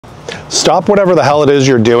Stop whatever the hell it is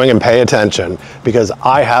you're doing and pay attention, because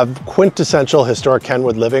I have quintessential historic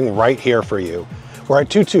Kenwood living right here for you. We're at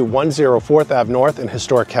 2210 4th Ave North in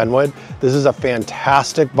historic Kenwood. This is a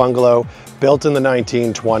fantastic bungalow built in the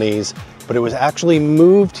 1920s, but it was actually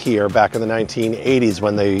moved here back in the 1980s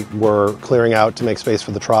when they were clearing out to make space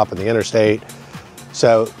for the Trop and the interstate.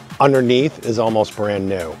 So underneath is almost brand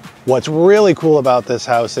new. What's really cool about this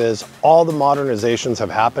house is all the modernizations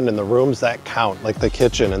have happened in the rooms that count, like the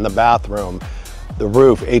kitchen and the bathroom, the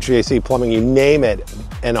roof, HVAC, plumbing, you name it.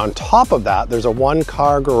 And on top of that, there's a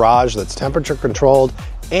one-car garage that's temperature controlled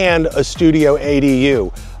and a studio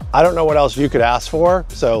ADU. I don't know what else you could ask for,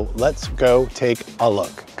 so let's go take a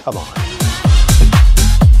look. Come on.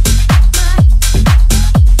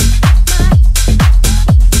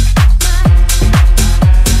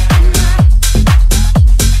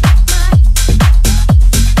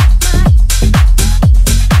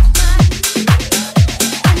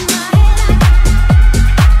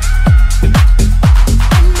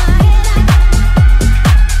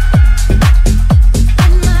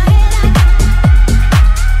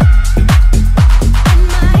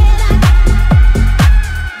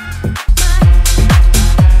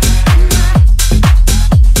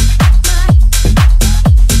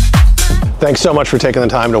 Thanks so much for taking the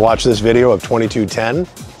time to watch this video of 2210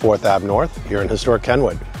 4th Ave North here in historic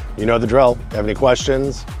Kenwood. You know the drill. If you have any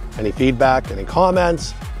questions, any feedback, any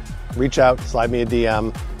comments, reach out, slide me a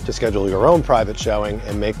DM to schedule your own private showing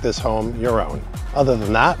and make this home your own. Other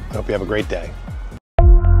than that, I hope you have a great day.